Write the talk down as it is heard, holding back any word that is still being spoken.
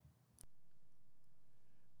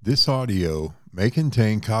This audio may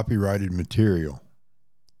contain copyrighted material.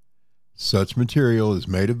 Such material is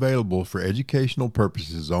made available for educational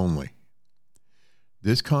purposes only.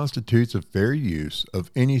 This constitutes a fair use of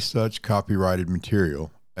any such copyrighted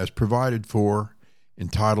material as provided for in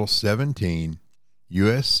Title 17,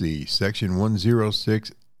 USC Section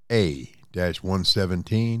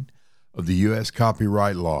 106A-117 of the U.S.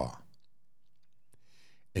 Copyright Law.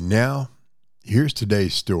 And now, here's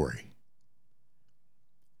today's story.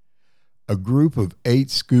 A group of 8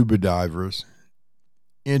 scuba divers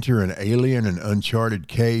enter an alien and uncharted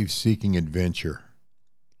cave seeking adventure.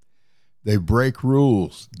 They break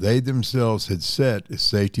rules they themselves had set as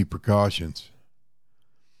safety precautions,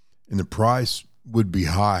 and the price would be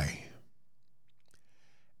high.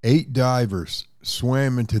 8 divers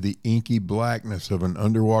swam into the inky blackness of an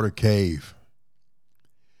underwater cave.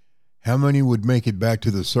 How many would make it back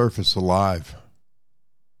to the surface alive?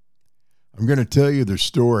 I'm going to tell you their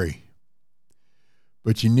story,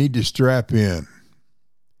 but you need to strap in.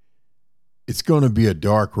 It's going to be a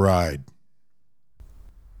dark ride.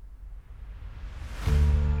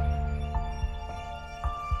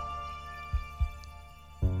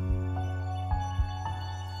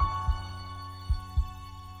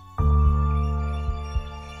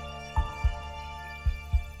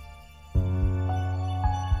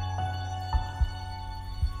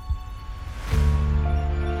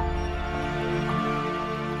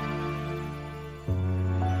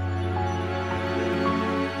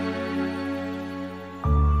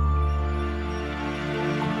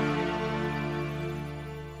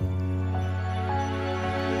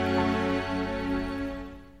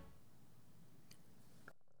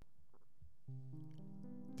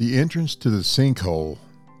 The entrance to the sinkhole,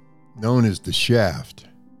 known as the shaft,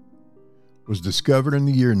 was discovered in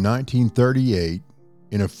the year 1938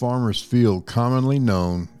 in a farmer's field commonly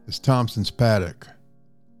known as Thompson's Paddock.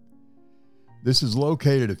 This is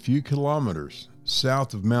located a few kilometers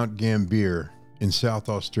south of Mount Gambier in South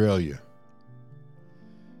Australia.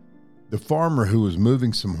 The farmer, who was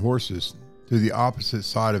moving some horses to the opposite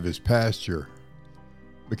side of his pasture,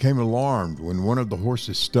 became alarmed when one of the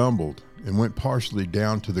horses stumbled and went partially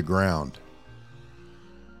down to the ground.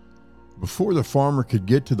 Before the farmer could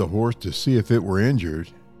get to the horse to see if it were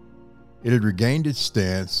injured, it had regained its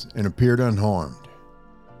stance and appeared unharmed.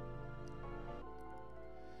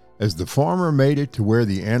 As the farmer made it to where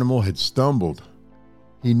the animal had stumbled,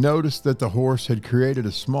 he noticed that the horse had created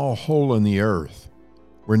a small hole in the earth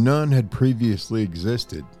where none had previously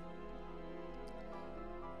existed.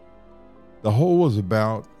 The hole was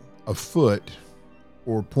about a foot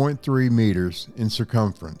or 0.3 meters in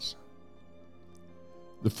circumference.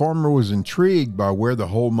 The farmer was intrigued by where the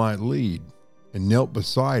hole might lead and knelt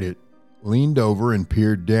beside it, leaned over, and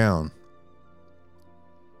peered down.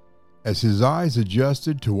 As his eyes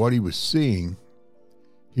adjusted to what he was seeing,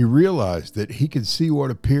 he realized that he could see what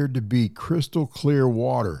appeared to be crystal clear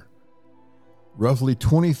water, roughly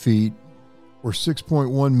 20 feet or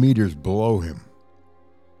 6.1 meters below him.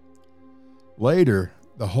 Later,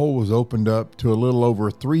 the hole was opened up to a little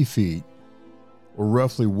over 3 feet, or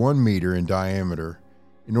roughly 1 meter in diameter,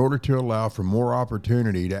 in order to allow for more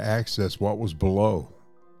opportunity to access what was below.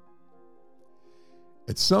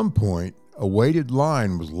 At some point, a weighted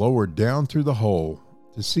line was lowered down through the hole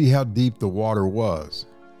to see how deep the water was.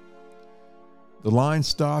 The line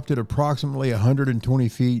stopped at approximately 120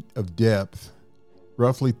 feet of depth,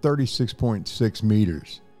 roughly 36.6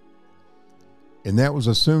 meters, and that was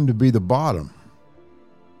assumed to be the bottom.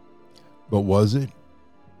 But was it?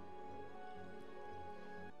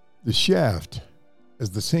 The shaft,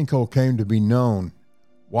 as the sinkhole came to be known,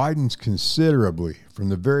 widens considerably from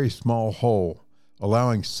the very small hole,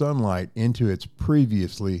 allowing sunlight into its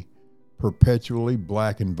previously perpetually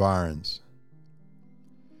black environs.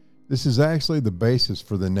 This is actually the basis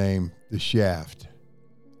for the name the shaft.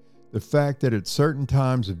 The fact that at certain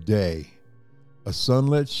times of day, a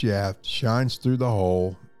sunlit shaft shines through the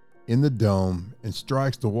hole in the dome and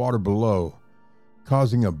strikes the water below,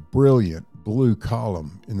 causing a brilliant blue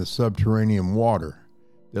column in the subterranean water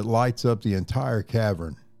that lights up the entire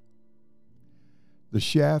cavern. The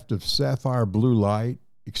shaft of sapphire blue light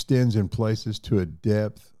extends in places to a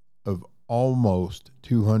depth of almost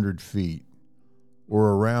 200 feet,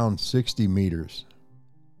 or around 60 meters.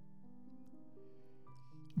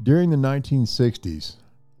 During the 1960s,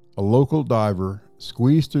 a local diver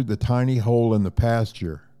squeezed through the tiny hole in the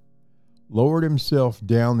pasture, lowered himself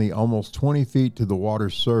down the almost 20 feet to the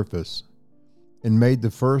water's surface, and made the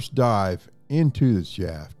first dive into the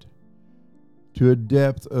shaft to a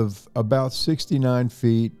depth of about 69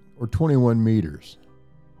 feet or 21 meters.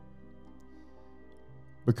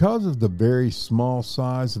 Because of the very small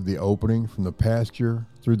size of the opening from the pasture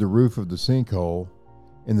through the roof of the sinkhole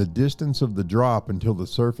and the distance of the drop until the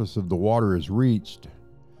surface of the water is reached,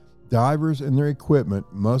 divers and their equipment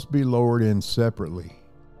must be lowered in separately,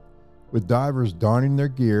 with divers donning their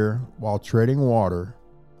gear while treading water,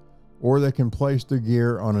 or they can place their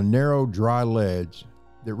gear on a narrow dry ledge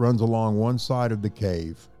that runs along one side of the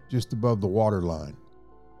cave, just above the water line.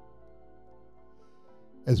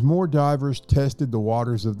 As more divers tested the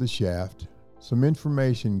waters of the shaft, some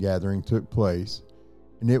information gathering took place,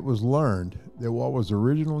 and it was learned that what was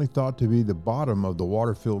originally thought to be the bottom of the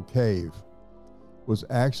water-filled cave was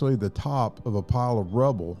actually the top of a pile of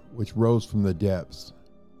rubble which rose from the depths.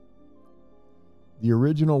 The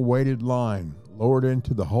original weighted line lowered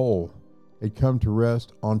into the hole had come to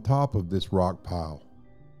rest on top of this rock pile,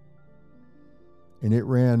 and it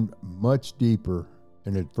ran much deeper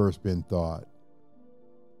than had first been thought.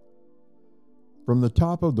 From the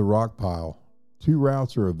top of the rock pile, two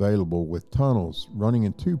routes are available with tunnels running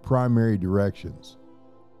in two primary directions,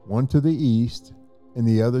 one to the east and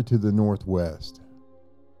the other to the northwest.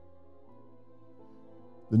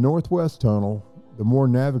 The northwest tunnel, the more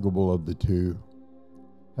navigable of the two,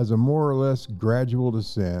 has a more or less gradual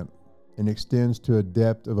descent and extends to a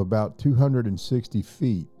depth of about 260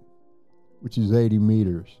 feet, which is 80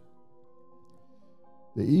 meters.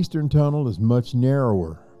 The eastern tunnel is much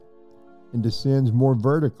narrower and descends more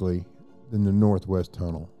vertically than the northwest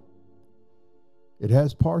tunnel. It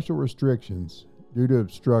has partial restrictions due to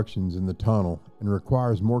obstructions in the tunnel and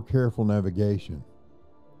requires more careful navigation.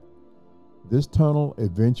 This tunnel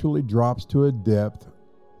eventually drops to a depth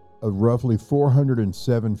of roughly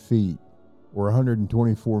 407 feet, or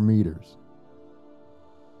 124 meters.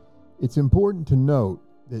 It's important to note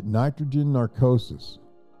that nitrogen narcosis,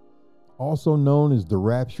 also known as the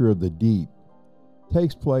rapture of the deep,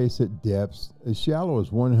 takes place at depths as shallow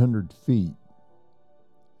as 100 feet.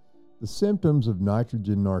 The symptoms of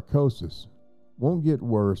nitrogen narcosis won't get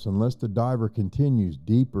worse unless the diver continues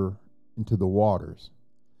deeper into the waters,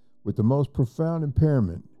 with the most profound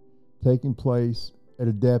impairment taking place at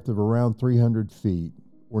a depth of around 300 feet,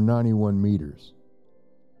 or 91 meters.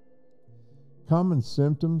 Common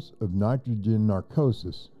symptoms of nitrogen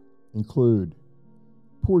narcosis include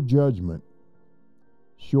poor judgment,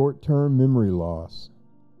 short-term memory loss,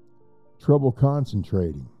 trouble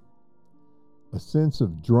concentrating, a sense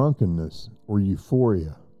of drunkenness or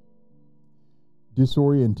euphoria,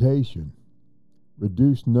 disorientation,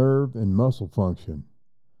 reduced nerve and muscle function,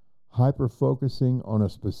 hyperfocusing on a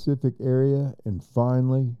specific area, and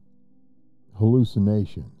finally,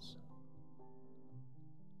 hallucinations.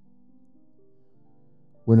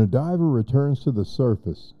 When a diver returns to the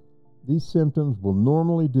surface, these symptoms will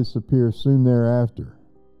normally disappear soon thereafter,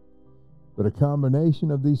 but a combination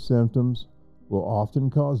of these symptoms will often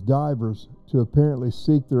cause divers to apparently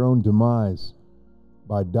seek their own demise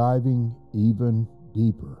by diving even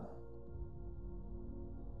deeper.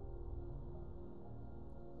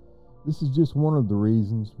 This is just one of the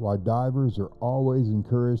reasons why divers are always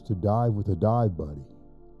encouraged to dive with a dive buddy,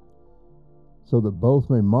 so that both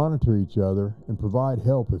may monitor each other and provide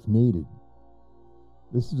help if needed.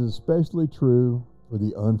 This is especially true for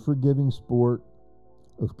the unforgiving sport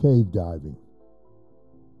of cave diving.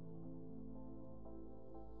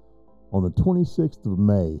 On the 26th of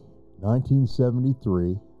May,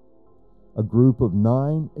 1973, a group of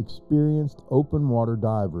 9 experienced open water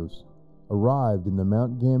divers arrived in the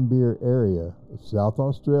Mount Gambier area of South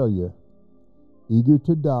Australia, eager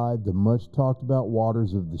to dive the much talked about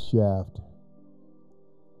waters of the shaft.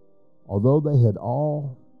 Although they had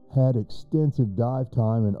all had extensive dive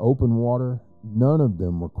time in open water, none of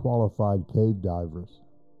them were qualified cave divers.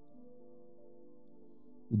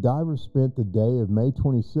 The divers spent the day of May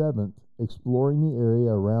 27th exploring the area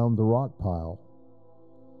around the rock pile,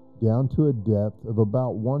 down to a depth of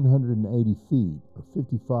about 180 feet, or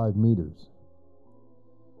 55 meters.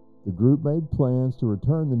 The group made plans to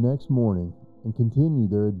return the next morning and continue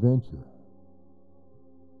their adventure.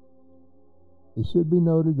 It should be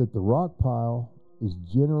noted that the rock pile is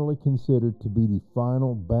generally considered to be the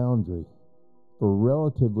final boundary for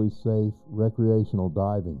relatively safe recreational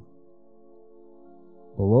diving.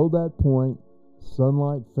 Below that point,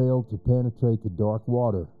 sunlight failed to penetrate the dark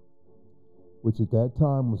water, which at that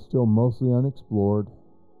time was still mostly unexplored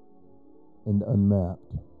and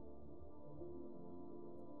unmapped.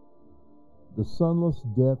 The sunless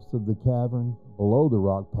depths of the cavern below the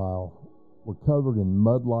rock pile were covered in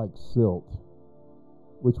mud-like silt,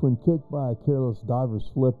 which when kicked by a careless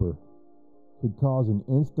diver's flipper could cause an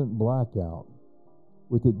instant blackout,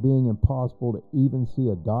 with it being impossible to even see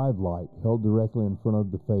a dive light held directly in front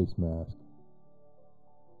of the face mask.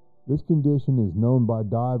 This condition is known by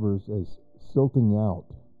divers as silting out,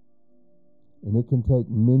 and it can take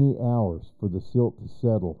many hours for the silt to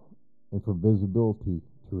settle and for visibility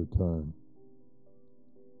to return.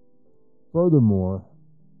 Furthermore,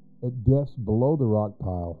 at depths below the rock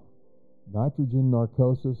pile, nitrogen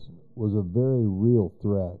narcosis was a very real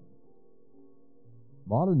threat.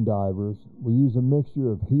 Modern divers will use a mixture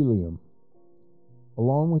of helium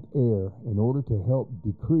along with air in order to help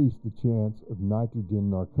decrease the chance of nitrogen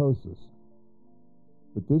narcosis.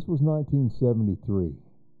 But this was 1973,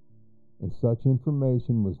 and such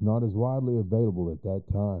information was not as widely available at that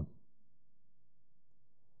time.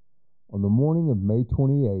 On the morning of May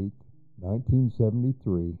 28,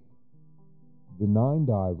 1973, the 9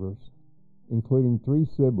 divers, including 3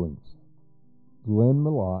 siblings, Glenn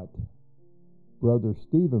Malott, brother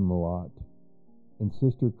Stephen Malott, and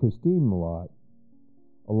sister Christine Malott,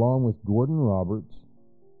 along with Gordon Roberts,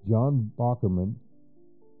 John Bockerman,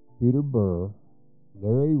 Peter Burr,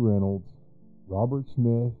 Larry Reynolds, Robert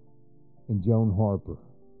Smith, and Joan Harper.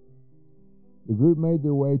 The group made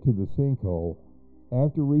their way to the sinkhole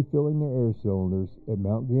after refilling their air cylinders at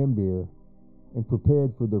Mount Gambier and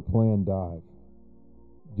prepared for their planned dive.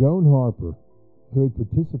 Joan Harper, who had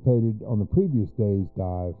participated on the previous day's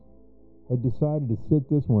dive, had decided to sit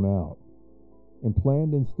this one out and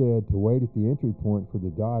planned instead to wait at the entry point for the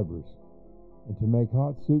divers and to make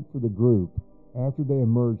hot soup for the group after they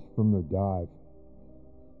emerged from their dive.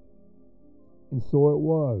 And so it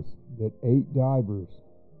was that 8 divers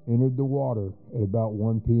entered the water at about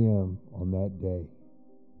 1 p.m. on that day.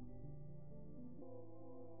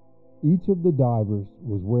 Each of the divers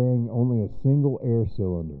was wearing only a single air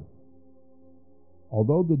cylinder.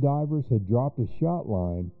 Although the divers had dropped a shot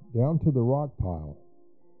line down to the rock pile,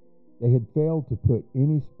 they had failed to put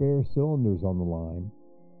any spare cylinders on the line,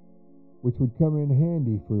 which would come in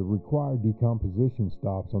handy for required decomposition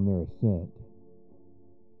stops on their ascent.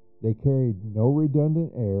 They carried no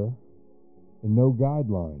redundant air and no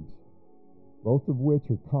guidelines, both of which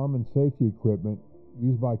are common safety equipment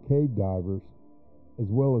used by cave divers as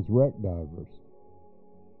well as wreck divers.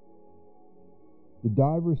 The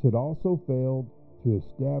divers had also failed to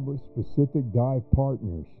establish specific dive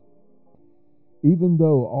partners. Even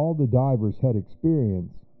though all the divers had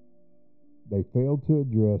experience, they failed to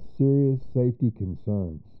address serious safety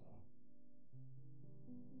concerns.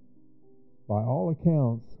 By all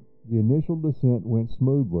accounts, the initial descent went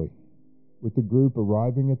smoothly, with the group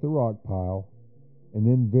arriving at the rock pile and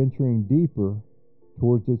then venturing deeper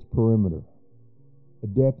towards its perimeter, a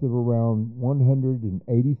depth of around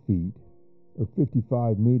 180 feet or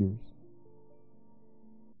 55 meters.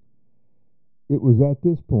 It was at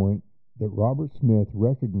this point that Robert Smith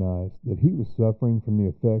recognized that he was suffering from the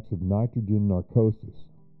effects of nitrogen narcosis.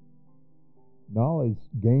 Knowledge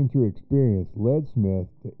gained through experience led Smith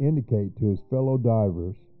to indicate to his fellow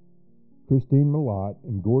divers, Christine Malott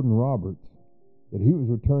and Gordon Roberts, that he was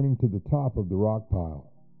returning to the top of the rock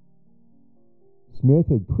pile. Smith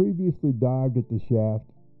had previously dived at the shaft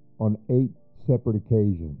on 8 separate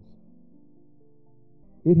occasions.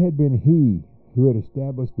 It had been he who had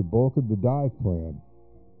established the bulk of the dive plan,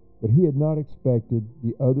 but he had not expected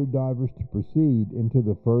the other divers to proceed into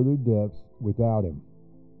the further depths without him.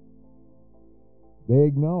 They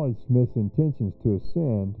acknowledged Smith's intentions to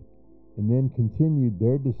ascend and then continued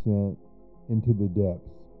their descent into the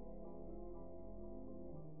depths.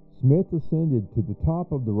 Smith ascended to the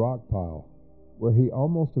top of the rock pile, where he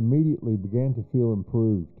almost immediately began to feel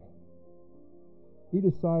improved. He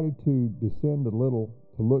decided to descend a little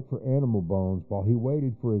to look for animal bones while he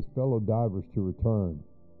waited for his fellow divers to return.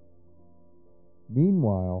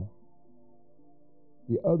 Meanwhile,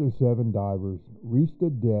 the other 7 divers reached a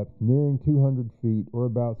depth nearing 200 feet or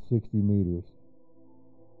about 60 meters.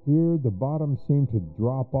 Here, the bottom seemed to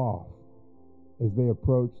drop off as they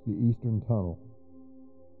approached the eastern tunnel.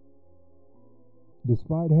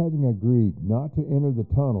 Despite having agreed not to enter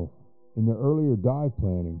the tunnel in their earlier dive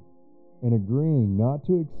planning and agreeing not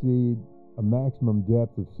to exceed a maximum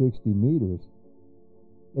depth of 60 meters,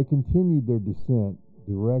 they continued their descent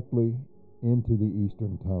directly into the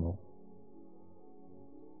eastern tunnel.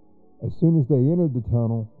 As soon as they entered the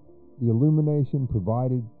tunnel, the illumination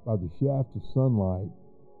provided by the shaft of sunlight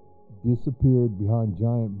disappeared behind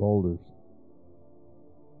giant boulders.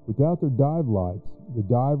 Without their dive lights, the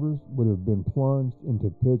divers would have been plunged into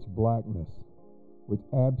pitch blackness, with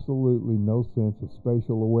absolutely no sense of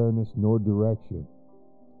spatial awareness nor direction.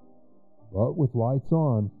 But with lights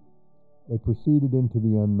on, they proceeded into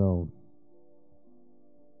the unknown.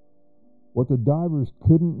 What the divers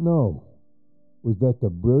couldn't know was that the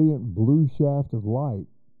brilliant blue shaft of light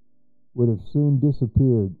would have soon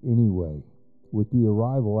disappeared anyway, with the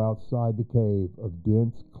arrival outside the cave of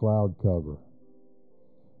dense cloud cover.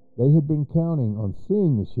 They had been counting on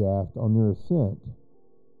seeing the shaft on their ascent,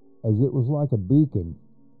 as it was like a beacon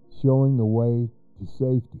showing the way to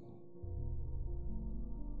safety.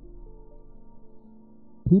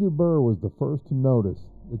 Peter Burr was the first to notice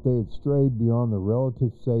that they had strayed beyond the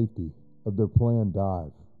relative safety of their planned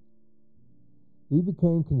dive. He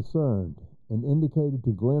became concerned and indicated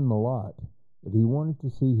to Glenn Malott that he wanted to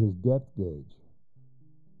see his depth gauge,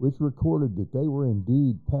 which recorded that they were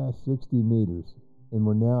indeed past 60 meters and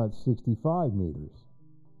were now at 65 meters,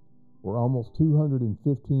 or almost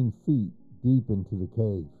 215 feet deep into the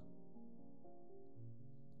cave.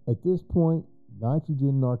 At this point,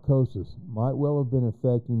 nitrogen narcosis might well have been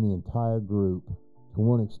affecting the entire group to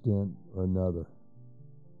one extent or another.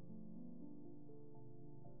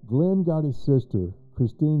 Glenn got his sister,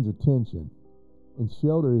 Christine's, attention and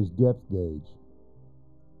showed her his depth gauge.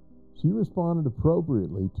 She responded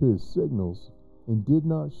appropriately to his signals and did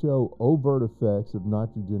not show overt effects of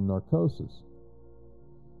nitrogen narcosis,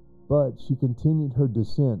 but she continued her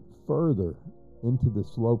descent further into the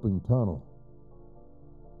sloping tunnel.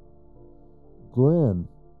 Glenn,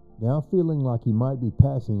 now feeling like he might be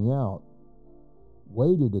passing out,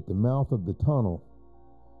 waited at the mouth of the tunnel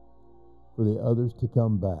for the others to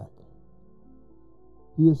come back.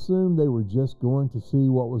 He assumed they were just going to see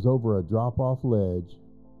what was over a drop-off ledge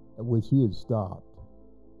at which he had stopped.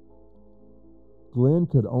 Glenn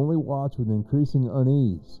could only watch with increasing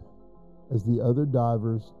unease as the other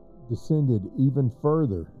divers descended even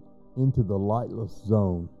further into the lightless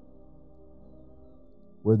zone,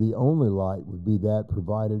 where the only light would be that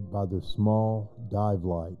provided by their small dive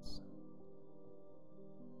lights.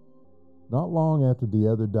 Not long after the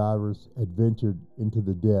other divers had ventured into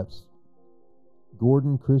the depths,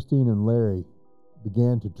 Gordon, Christine, and Larry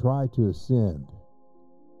began to try to ascend.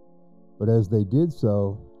 But as they did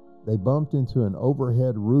so, they bumped into an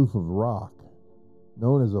overhead roof of rock,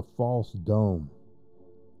 known as a false dome.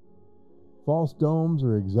 False domes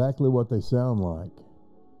are exactly what they sound like.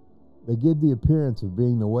 They give the appearance of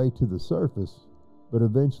being the way to the surface, but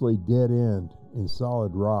eventually dead end in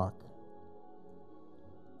solid rock.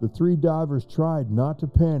 The three divers tried not to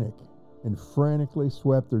panic and frantically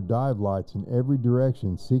swept their dive lights in every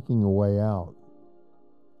direction, seeking a way out.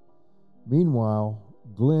 Meanwhile,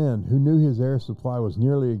 Glenn, who knew his air supply was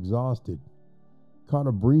nearly exhausted, caught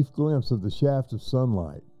a brief glimpse of the shaft of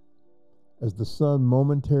sunlight as the sun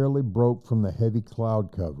momentarily broke from the heavy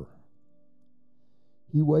cloud cover.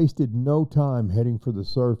 He wasted no time heading for the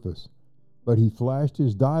surface, but he flashed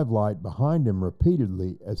his dive light behind him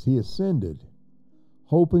repeatedly as he ascended,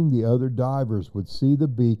 hoping the other divers would see the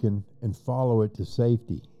beacon and follow it to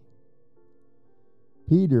safety.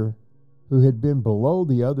 Peter, who had been below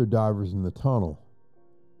the other divers in the tunnel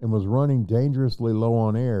and was running dangerously low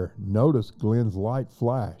on air, noticed Glenn's light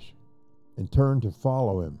flash and turned to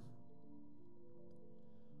follow him.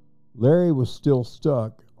 Larry was still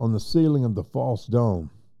stuck on the ceiling of the false dome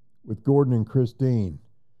with Gordon and Christine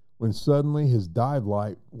when suddenly his dive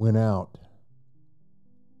light went out.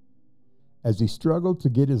 As he struggled to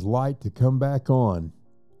get his light to come back on,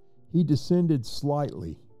 he descended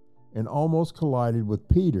slightly and almost collided with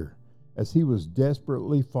Peter as he was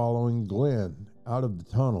desperately following Glenn out of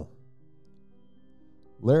the tunnel.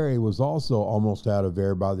 Larry was also almost out of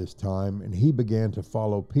air by this time, and he began to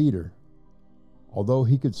follow Peter, although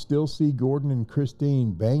he could still see Gordon and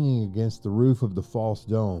Christine banging against the roof of the false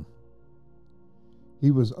dome. He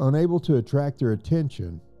was unable to attract their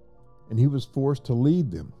attention, and he was forced to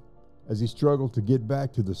lead them as he struggled to get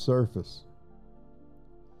back to the surface.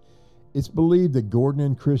 It's believed that Gordon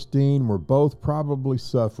and Christine were both probably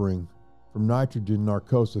suffering from nitrogen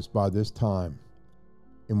narcosis by this time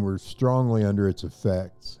and were strongly under its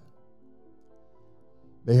effects.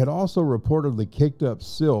 They had also reportedly kicked up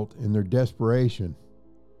silt in their desperation,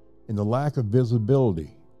 and the lack of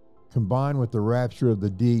visibility, combined with the rapture of the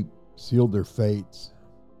deep, sealed their fates.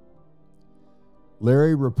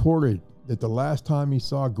 Larry reported that the last time he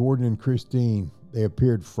saw Gordon and Christine, they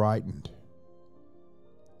appeared frightened,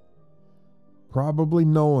 probably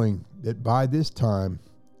knowing that by this time,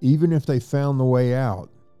 even if they found the way out,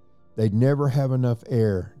 they'd never have enough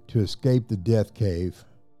air to escape the death cave.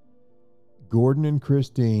 Gordon and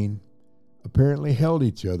Christine apparently held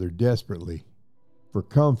each other desperately for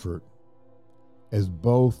comfort as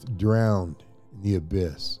both drowned in the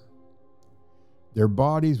abyss. Their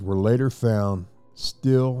bodies were later found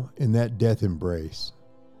still in that death embrace.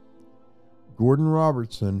 Gordon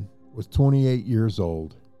Robertson was 28 years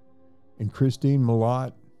old, and Christine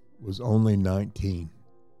Malott was only 19.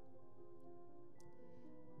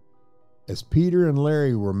 As Peter and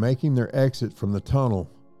Larry were making their exit from the tunnel,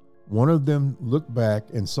 one of them looked back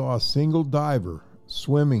and saw a single diver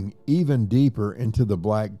swimming even deeper into the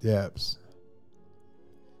black depths.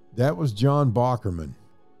 That was John Bockerman,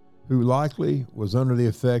 who likely was under the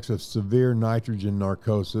effects of severe nitrogen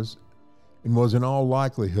narcosis and was in all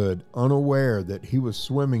likelihood unaware that he was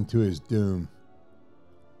swimming to his doom.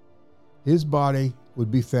 His body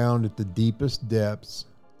would be found at the deepest depths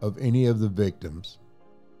of any of the victims.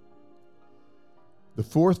 The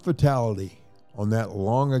fourth fatality on that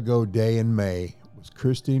long ago day in May was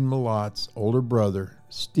Christine Malot's older brother,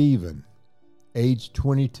 Stephen, age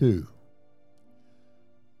 22.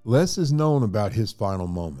 Less is known about his final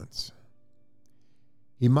moments.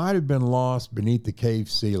 He might have been lost beneath the cave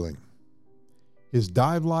ceiling. His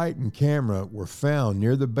dive light and camera were found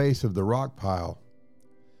near the base of the rock pile,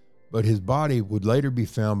 but his body would later be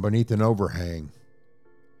found beneath an overhang.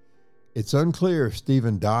 It's unclear if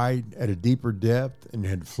Stephen died at a deeper depth and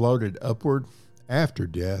had floated upward after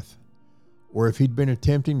death, or if he'd been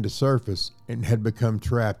attempting to surface and had become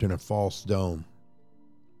trapped in a false dome.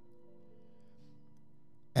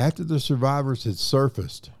 After the survivors had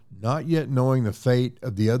surfaced, not yet knowing the fate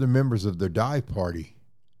of the other members of their dive party,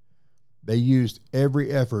 they used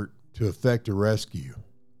every effort to effect a rescue.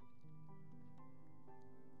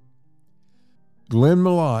 Glenn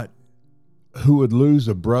Malott, who would lose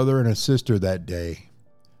a brother and a sister that day,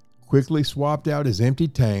 quickly swapped out his empty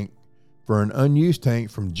tank for an unused tank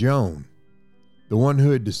from Joan, the one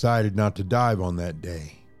who had decided not to dive on that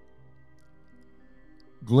day.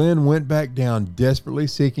 Glenn went back down desperately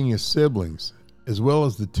seeking his siblings, as well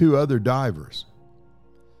as the two other divers,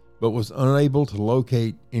 but was unable to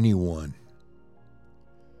locate anyone.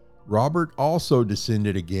 Robert also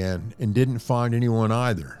descended again and didn't find anyone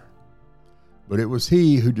either, but it was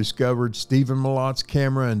he who discovered Stephen Malott's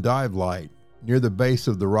camera and dive light near the base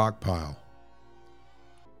of the rock pile.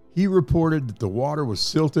 He reported that the water was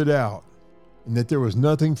silted out and that there was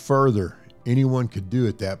nothing further anyone could do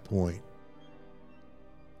at that point.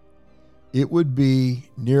 It would be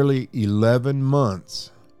nearly 11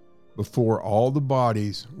 months before all the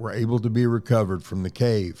bodies were able to be recovered from the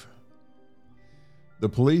cave. The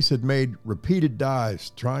police had made repeated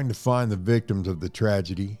dives trying to find the victims of the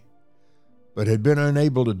tragedy, but had been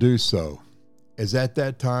unable to do so, as at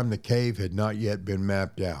that time the cave had not yet been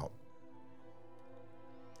mapped out.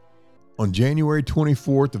 On January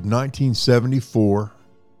 24th of 1974,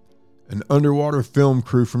 an underwater film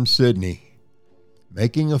crew from Sydney,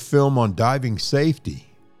 making a film on diving safety,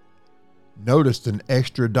 noticed an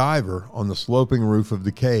extra diver on the sloping roof of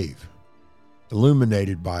the cave,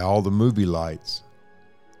 illuminated by all the movie lights.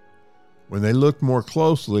 When they looked more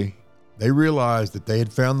closely, they realized that they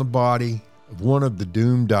had found the body of one of the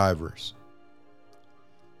doomed divers.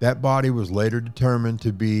 That body was later determined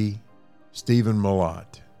to be Stephen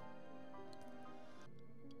Malott.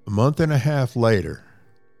 A month and a half later,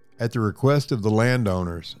 at the request of the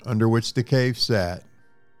landowners under which the cave sat,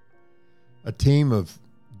 a team of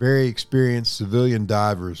very experienced civilian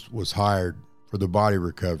divers was hired for the body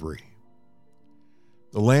recovery.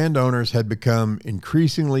 The landowners had become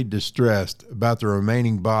increasingly distressed about the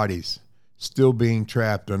remaining bodies still being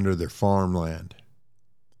trapped under their farmland.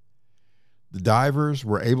 The divers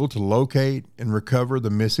were able to locate and recover the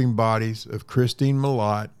missing bodies of Christine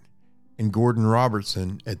Malott and Gordon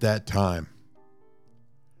Robertson at that time.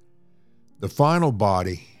 The final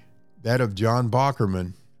body, that of John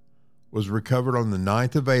Bockerman, was recovered on the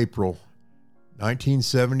 9th of April,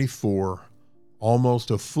 1974, almost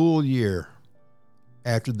a full year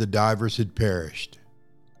after the divers had perished.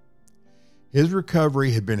 His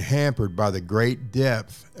recovery had been hampered by the great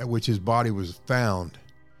depth at which his body was found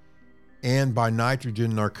and by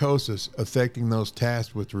nitrogen narcosis affecting those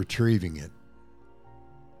tasked with retrieving it.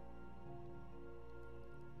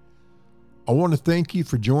 I want to thank you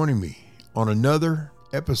for joining me on another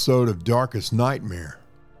episode of Darkest Nightmare.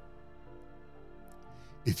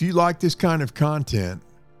 If you like this kind of content,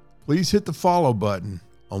 please hit the follow button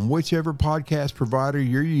on whichever podcast provider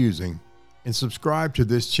you're using and subscribe to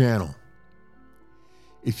this channel.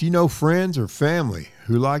 If you know friends or family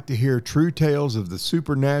who like to hear true tales of the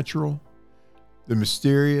supernatural, the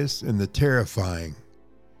mysterious, and the terrifying,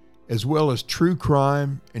 as well as true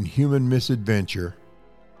crime and human misadventure,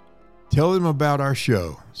 tell them about our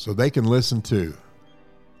show so they can listen too.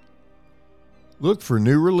 Look for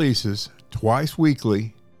new releases twice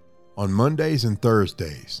weekly on Mondays and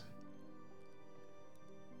Thursdays.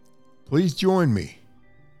 Please join me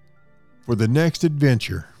for the next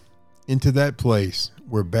adventure into that place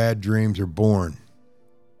where bad dreams are born.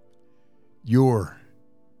 Your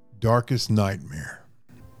darkest nightmare.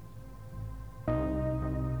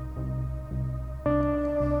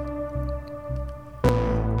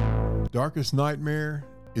 Darkest Nightmare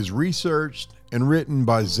is researched and written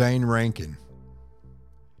by Zane Rankin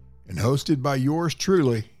and hosted by yours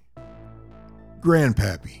truly,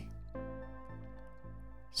 Grandpappy.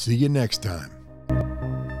 See you next time.